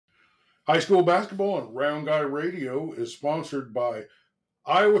High school basketball on Round Guy Radio is sponsored by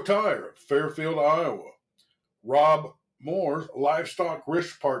Iowa Tire of Fairfield, Iowa, Rob Moore's Livestock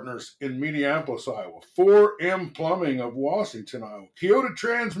Risk Partners in Minneapolis, Iowa, 4M Plumbing of Washington, Iowa, Kyoto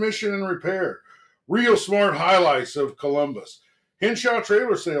Transmission and Repair, Real Smart Highlights of Columbus, Henshaw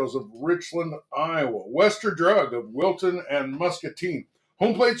Trailer Sales of Richland, Iowa, Wester Drug of Wilton and Muscatine,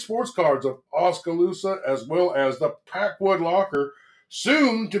 Home Plate Sports Cards of Oskaloosa, as well as the Packwood Locker,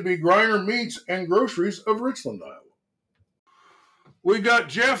 soon to be Griner Meats and Groceries of Richland, Iowa. We got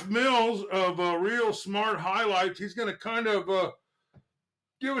Jeff Mills of Real Smart Highlights. He's going to kind of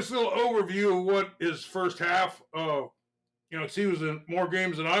give us a little overview of what his first half. He was in more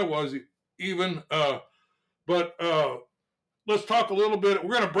games than I was even. But let's talk a little bit.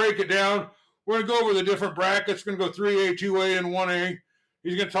 We're going to break it down. We're going to go over the different brackets. We're going to go 3A, 2A, and 1A.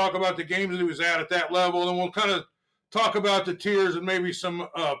 He's going to talk about the games that he was at that level, and we'll kind of talk about the tiers and maybe some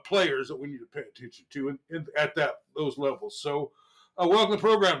players that we need to pay attention to at those levels. So, welcome to the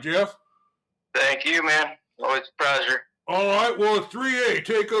program, Jeff. Thank you, man. Always a pleasure. All right. Well, 3A,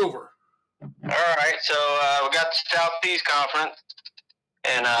 take over. All right. So we got the Southeast Conference,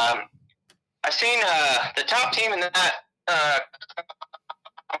 and I seen the top team in that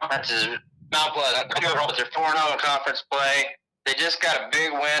conference is Mount Pleasant. They're 4-0 in conference play. They just got a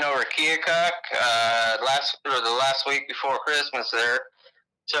big win over Keokuk the last week before Christmas there.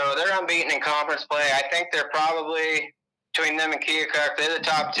 So they're unbeaten in conference play. I think they're probably, between them and Keokuk, they're the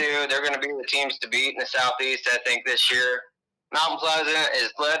top two. They're going to be the teams to beat in the Southeast, I think, this year. Mountain Pleasant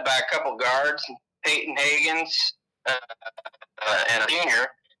is led by a couple guards, Peyton Hagens, and a junior,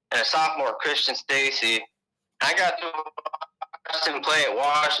 and a sophomore, Christian Stacy. I got to watch them play at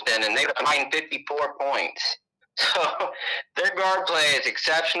Washington, and they combined 54 points. So their guard play is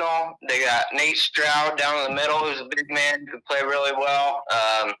exceptional. They got Nate Stroud down in the middle, who's a big man who can play really well.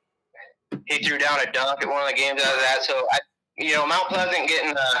 He threw down a dunk at one of the games out of that. So, Mount Pleasant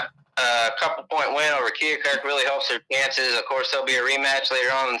getting a couple-point win over Keokuk really helps their chances. Of course, there'll be a rematch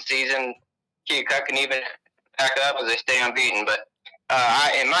later on in the season. Keokuk can even back up as they stay unbeaten. But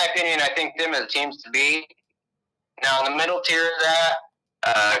in my opinion, I think them are the teams to beat. Now, in the middle tier of that,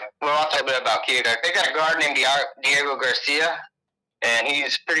 I'll talk a bit about Keokuk. They got a guard named Diego Garcia, and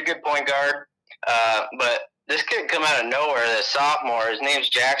he's a pretty good point guard. But this kid come out of nowhere, the sophomore. His name's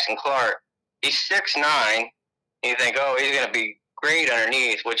Jackson Clark. He's 6'9". You think, he's going to be great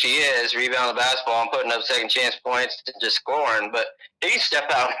underneath, which he is, rebounding the basketball and putting up second chance points and just scoring. But he can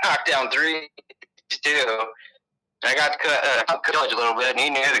step out and knock down threes, too. I got to coach a little bit, and he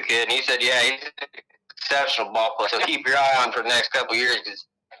knew the kid. And he said, yeah, he's an exceptional ball player. So keep your eye on for the next couple of years because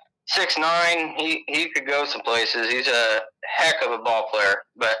 6'9", he could go some places. He's a heck of a ball player.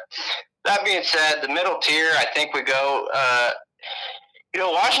 But that being said, the middle tier, I think we go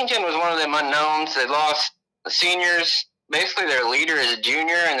Washington was one of them unknowns. They lost the seniors. Basically, their leader is a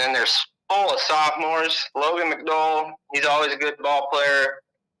junior, and then they're full of sophomores. Logan McDowell, he's always a good ball player.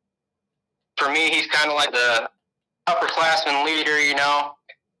 For me, he's kind of like the upperclassman leader,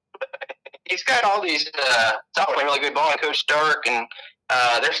 He's got all these playing really good ball, and Coach Stark, and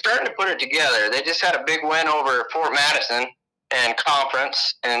they're starting to put it together. They just had a big win over Fort Madison in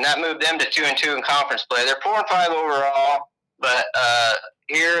conference, and that moved them to 2-2 in conference play. They're 4-5 overall, but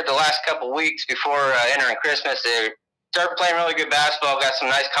here the last couple weeks before entering Christmas, they started playing really good basketball, got some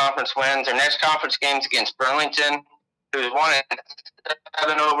nice conference wins. Their next conference game's against Burlington, who's 1-7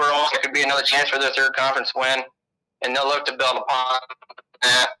 overall. So it could be another chance for their third conference win, and they'll look to build upon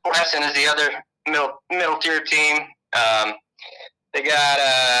that. Fort Madison is the other middle tier team. They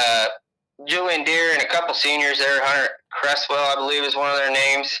got Julian Deere and a couple seniors there. Hunter Cresswell, I believe, is one of their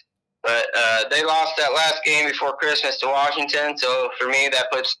names. But they lost that last game before Christmas to Washington. So for me,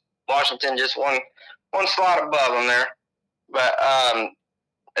 that puts Washington just one slot above them there. But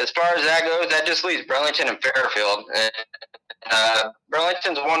as far as that goes, that just leaves Burlington and Fairfield. And,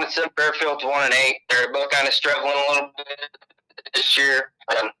 Burlington's 1-7, Fairfield's 1-8. They're both kind of struggling a little bit this year.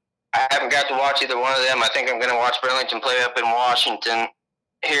 I haven't got to watch either one of them. I think I'm going to watch Burlington play up in Washington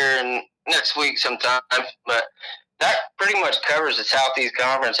here next week sometime. But that pretty much covers the Southeast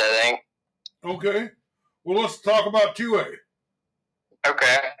Conference, I think. Okay. Well, let's talk about 2A.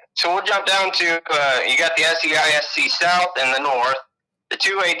 Okay. So we'll jump down to you got the SEISC South and the North. The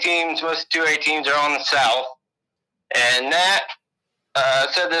 2A teams, most 2A teams are on the South. And that, I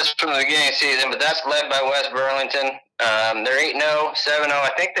said this from the beginning of the season, but that's led by West Burlington. They're 8-0, 7-0.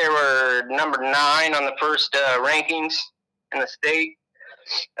 I think they were number 9 on the first rankings in the state.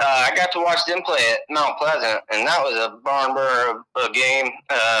 I got to watch them play at Mount Pleasant, and that was a barn burner of a game.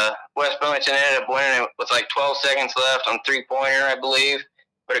 West Burlington ended up winning it with like 12 seconds left on three-pointer, I believe.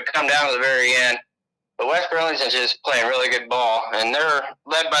 But it come down to the very end. But West Burlington's just playing really good ball, and they're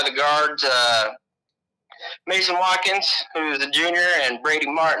led by the guards, Mason Watkins, who's a junior, and Brady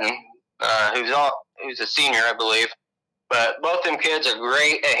Martin, who's a senior, I believe. But both them kids are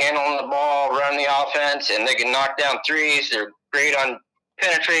great at handling the ball, running the offense, and they can knock down threes. They're great on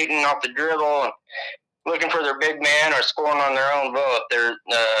penetrating off the dribble and looking for their big man or scoring on their own both. They're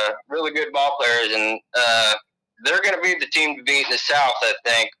really good ball players, and they're going to be the team to beat in the South, I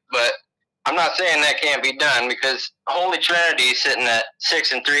think. But I'm not saying that can't be done, because Holy Trinity is sitting at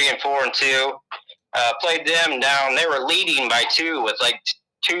 6-3 and 4-2. Played them down. They were leading by 2 with like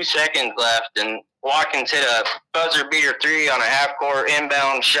 2 seconds left, and Watkins hit a buzzer beater 3 on a half-court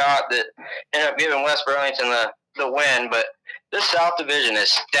inbound shot that ended up giving West Burlington the win. But this South Division is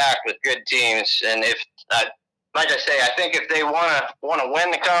stacked with good teams, and if like I say, I think if they want to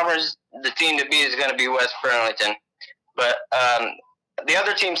win the conference, the team to beat is going to be West Burlington. But the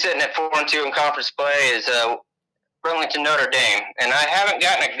other team sitting at 4-2 in conference play is Burlington Notre Dame, and I haven't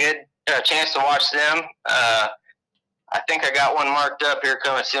gotten a good chance to watch them. I think I got one marked up here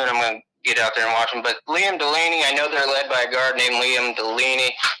coming soon. I'm going to get out there and watch them. But Liam Delaney, I know they're led by a guard named Liam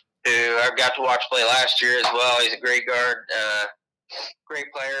Delaney, who I got to watch play last year as well. He's a great guard,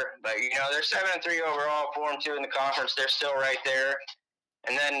 great player. But, they're 7-3 overall, 4-2 in the conference. They're still right there.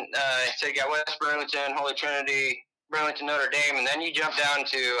 And then, so you got West Burlington, Holy Trinity, Burlington, Notre Dame, and then you jump down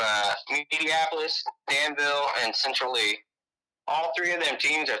to Mediapolis, Danville, and Central Lee. All 3 of them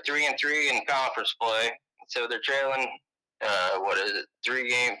teams are 3-3 in conference play. So they're trailing,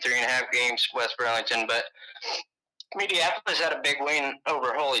 3.5 games, West Burlington. But Mediapolis had a big win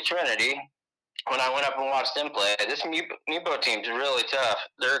over Holy Trinity when I went up and watched them play. This Meepo team's really tough.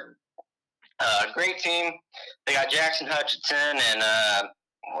 They're a great team. They got Jackson Hutchinson and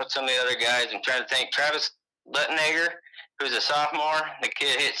what's some of the other guys? I'm trying to think. Travis Luttenegger, who's a sophomore. The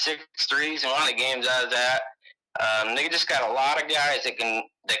kid hit 6 threes in one of the games I was at. They just got a lot of guys that can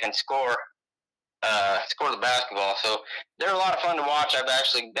score the basketball. So they're a lot of fun to watch. I've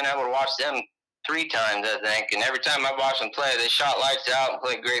actually been able to watch them 3 times, I think, and every time I've watched them play, they shot lights out and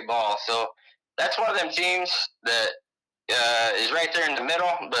played great ball. So that's one of them teams that is right there in the middle,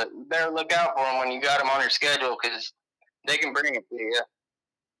 but you better look out for them when you got them on your schedule, because they can bring it to you.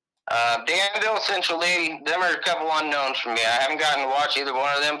 Danville, Central Lee, them are a couple unknowns for me. I haven't gotten to watch either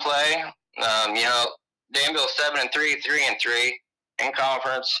one of them play. Danville's 7-3, 3-3 in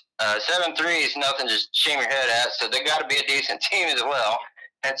conference. 7-3 is nothing to shame your head at, so they got to be a decent team as well.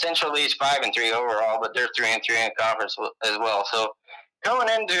 And Central Lee's 5-3 overall, but they're 3-3 in conference as well. So going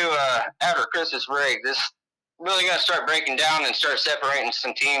into after Christmas break, this really going to start breaking down and start separating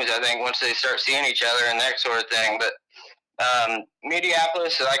some teams, I think, once they start seeing each other and that sort of thing. But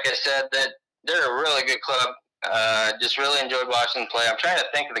Mediapolis, like I said, that they're a really good club. Just really enjoyed watching them play. I'm trying to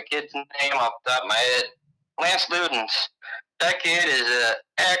think of the kid's name off the top of my head. Lance Ludens. That kid is an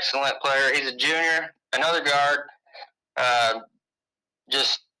excellent player. He's a junior, another guard.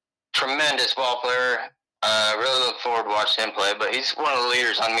 Just tremendous ball player. Really look forward to watching him play. But he's one of the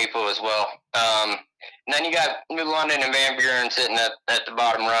leaders on Meepo as well. And then you got New London and Van Buren sitting at the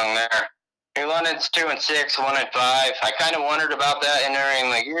bottom rung there. New London's 2-6, 1-5. I kind of wondered about that entering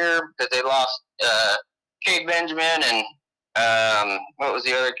the year because they lost Cade Benjamin and what was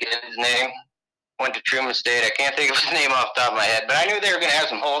the other kid's name? Went to Truman State. I can't think of his name off the top of my head, but I knew they were going to have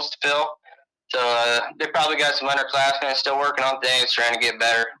some holes to fill. So they probably got some underclassmen still working on things, trying to get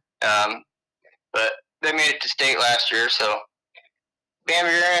better. But they made it to state last year, so Van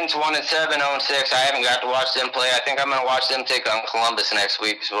Buren's 1-7, 0-6. I haven't got to watch them play. I think I'm going to watch them take on Columbus next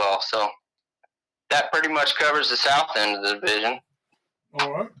week as well. So that pretty much covers the south end of the division.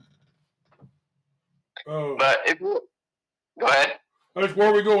 All right. But go ahead. That's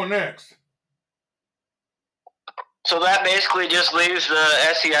where we going next. So that basically just leaves the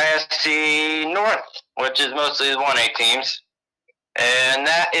SCISC North, which is mostly the 1A teams. And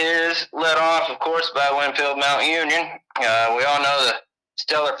that is led off, of course, by Winfield Mount Union. We all know the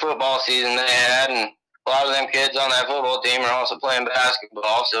stellar football season they had, and a lot of them kids on that football team are also playing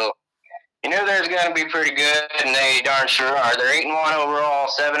basketball. So you knew they was going to be pretty good, and they darn sure are. They're 8-1 overall,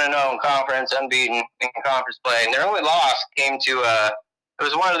 7-0 in conference, unbeaten in conference play. And their only loss came to it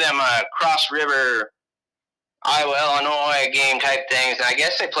was one of them Cross River, Iowa, Illinois game type things. And I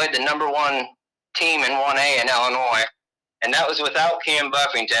guess they played the number 1 team in 1A in Illinois. And that was without Cam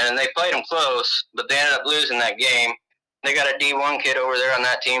Buffington. And they played them close, but they ended up losing that game. They got a D1 kid over there on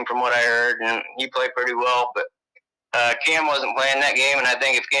that team from what I heard, and he played pretty well. But Cam wasn't playing that game, and I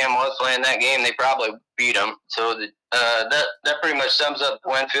think if Cam was playing that game, they probably beat him. So that pretty much sums up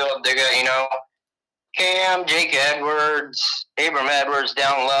Winfield. They got, Cam, Jake Edwards, Abram Edwards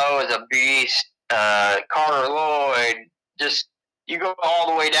down low is a beast. Carter Lloyd, just you go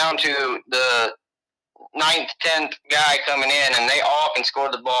all the way down to the 9th, 10th guy coming in, and they all can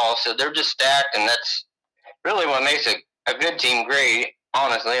score the ball. So they're just stacked, and that's really what makes a good team great,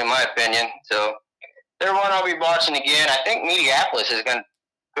 honestly, in my opinion. So they're one I'll be watching again. I think Mediapolis is going to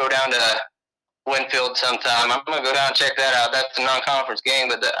go down to Winfield sometime. I'm going to go down and check that out. That's a non-conference game,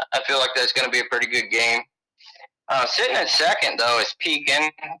 but I feel like that's going to be a pretty good game. Sitting at second, though, is Pekin.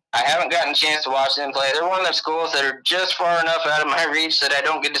 I haven't gotten a chance to watch them play. They're one of those schools that are just far enough out of my reach that I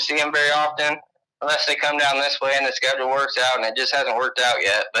don't get to see them very often unless they come down this way and the schedule works out, and it just hasn't worked out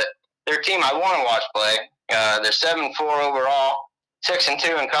yet. But they're a team I want to watch play. They're 7-4 overall,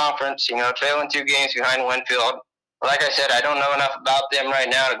 6-2 in conference, trailing 2 games behind Winfield. Like I said, I don't know enough about them right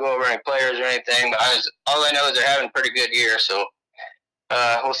now to go over any players or anything, but all I know is they're having a pretty good year, so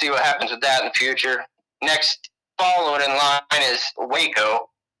we'll see what happens with that in the future. Next, followed in line is Waco,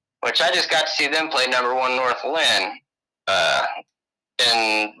 which I just got to see them play number 1 North Lynn.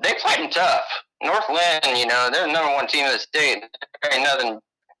 And they played them tough. North Lynn, they're the number 1 team in the state. There ain't nothing to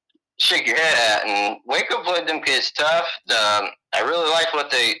shake your head at. And Waco played them kids tough. I really liked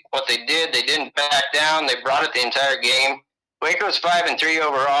what they did. They didn't back down. They brought it the entire game. Waco's 5-3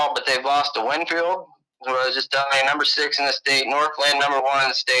 overall, but they've lost to Winfield, who I was just telling you, number 6 in the state. North Lynn, number 1 in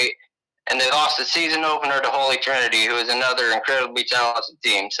the state. And they lost the season opener to Holy Trinity, who is another incredibly talented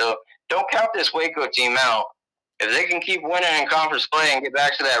team. So don't count this Waco team out. If they can keep winning in conference play and get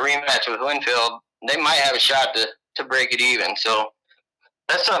back to that rematch with Winfield, they might have a shot to break it even. So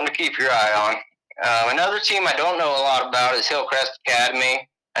that's something to keep your eye on. Another team I don't know a lot about is Hillcrest Academy.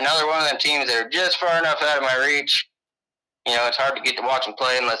 Another one of them teams that are just far enough out of my reach. It's hard to get to watch them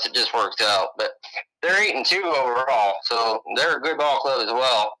play unless it just works out. But they're 8-2 overall, so they're a good ball club as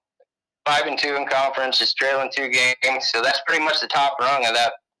well. 5-2 in conference, just trailing 2 games. So that's pretty much the top rung of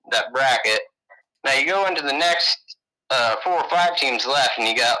that bracket. Now you go into the next 4 or 5 teams left, and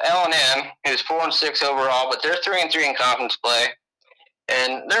you got L&M, who's 4-6 overall, but they're 3-3 in conference play.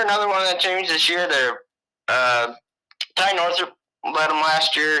 And they're another one of the teams this year. They're Ty Northrop led them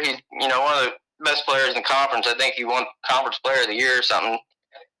last year. He's one of the best players in the conference. I think he won Conference Player of the Year or something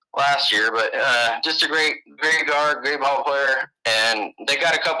last year. But just a great guard, great ball player. And they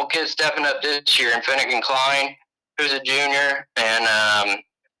got a couple kids stepping up this year, in Finnegan Klein, who's a junior, and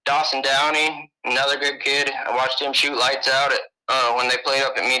Dawson Downey, another good kid. I watched him shoot lights out when they played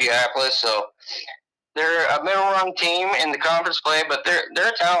up at Mediapolis. So they're a middle-run team in the conference play, but they're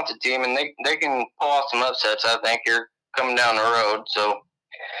a talented team, and they can pull off some upsets, I think, here coming down the road. So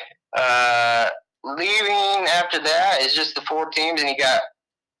leaving after that is just the 4 teams, and you got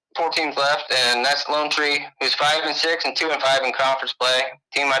 4 teams left, and that's Lone Tree, who's 5-6 and 2-5 in conference play.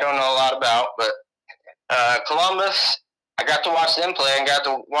 Team I don't know a lot about, but Columbus, I got to watch them play and got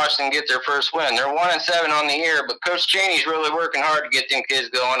to watch them get their first win. They're 1-7 on the year, but Coach Cheney's really working hard to get them kids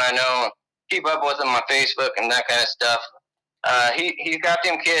going. I know. Keep up with them on Facebook and that kind of stuff. He's got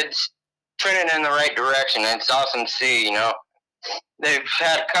them kids trending in the right direction, and it's awesome to see. They've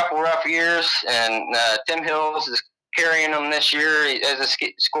had a couple rough years, and Tim Hills is carrying them this year as a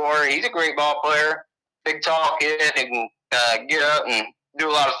scorer. He's a great ball player, big tall kid, who can get up and do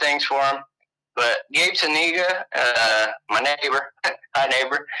a lot of things for him. But Gabe Saniga, my neighbor, hi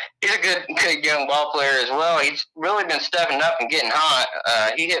neighbor, he's a good young ball player as well. He's really been stepping up and getting hot.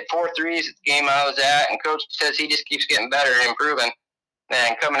 He hit 4 threes at the game I was at, and Coach says he just keeps getting better and improving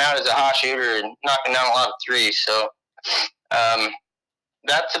and coming out as a hot shooter and knocking down a lot of threes. So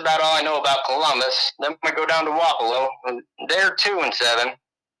that's about all I know about Columbus. Then we go down to Wapello. They're 2-7,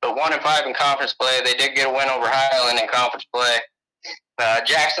 but 1-5 in conference play. They did get a win over Highland in conference play.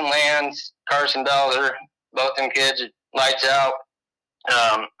 Jackson Lands, Carson Belzer, both them kids, lights out.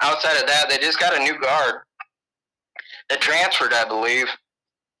 Outside of that, they just got a new guard that transferred, I believe.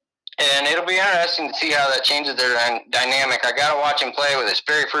 And it'll be interesting to see how that changes their dynamic. I got to watch him play with his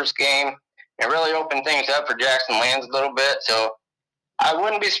very first game. It really opened things up for Jackson Lands a little bit. So I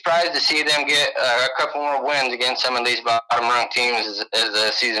wouldn't be surprised to see them get a couple more wins against some of these bottom-rung teams as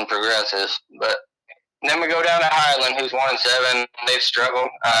the season progresses. But then we go down to Highland, who's 1-7. They've struggled.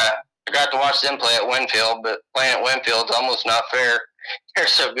 I got to watch them play at Winfield, but playing at Winfield's almost not fair. They're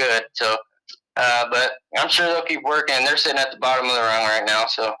so good. So, but I'm sure they'll keep working. They're sitting at the bottom of the rung right now.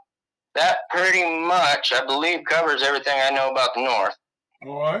 So that pretty much, I believe, covers everything I know about the North.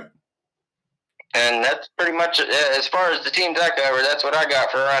 All right. And that's pretty much, as far as the teams I cover, that's what I got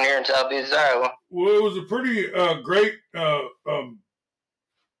for around here in Southeast Iowa. Well, it was a pretty great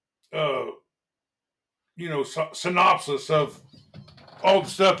synopsis of all the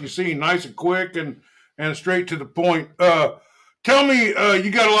stuff you see, nice and quick. And and straight to the point. Tell me, you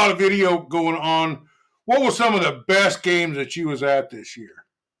got a lot of video going on. What were some of the best games that you was at this year?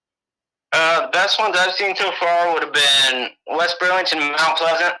 The best ones I've seen so far would have been West Burlington, Mount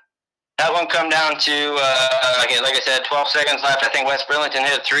Pleasant. That one come down to, like I said, 12 seconds left. I think West Burlington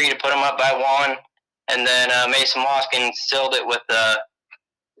hit a 3 to put them up by 1. And then Mason Moskin sealed it with a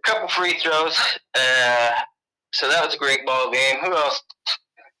couple free throws. So that was a great ball game. Who else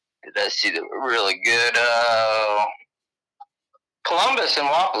did I see that were really good? Columbus and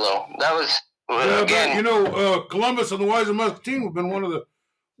Wapello. That was again. Columbus and the Wise and Muscatine have been one of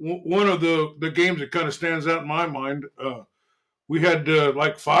the games that kind of stands out in my mind. We had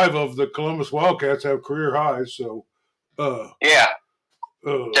like 5 of the Columbus Wildcats have career highs. So they're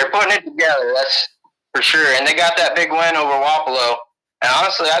putting it together. That's for sure. And they got that big win over Wapello. And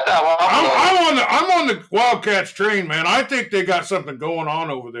honestly, I thought Wapello. I'm on the Wildcats train, man. I think they got something going on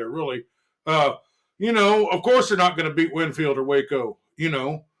over there. Really. Of course they're not going to beat Winfield or Waco. And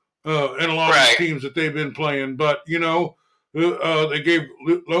a lot of the teams that they've been playing, but they gave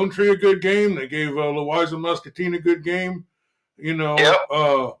Lone Tree a good game. They gave Louisa Muscatine a good game. They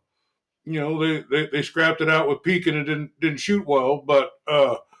scrapped it out with Pekin and didn't shoot well, but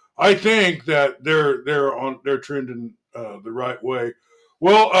I think that they're trending the right way.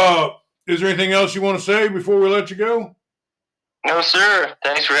 Well, is there anything else you want to say before we let you go? No, sir.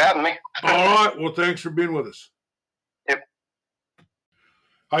 Thanks for having me. All right. Well, thanks for being with us. Yep.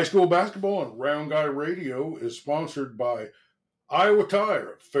 High school basketball on Round Guy Radio is sponsored by Iowa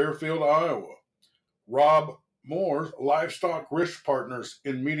Tire, Fairfield, Iowa. Rob Moore's Livestock Risk Partners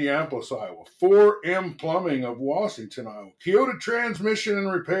in Mediapolis, Iowa. 4M Plumbing of Washington, Iowa. Kyoto Transmission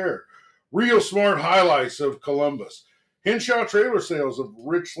and Repair. Real Smart Highlights of Columbus. Henshaw Trailer Sales of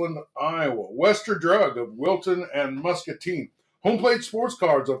Richland, Iowa. Wester Drug of Wilton and Muscatine. Home Plate Sports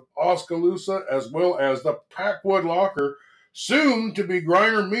Cards of Oskaloosa, as well as the Packwood Locker, soon to be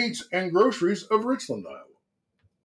Griner Meats and Groceries of Richland, Iowa.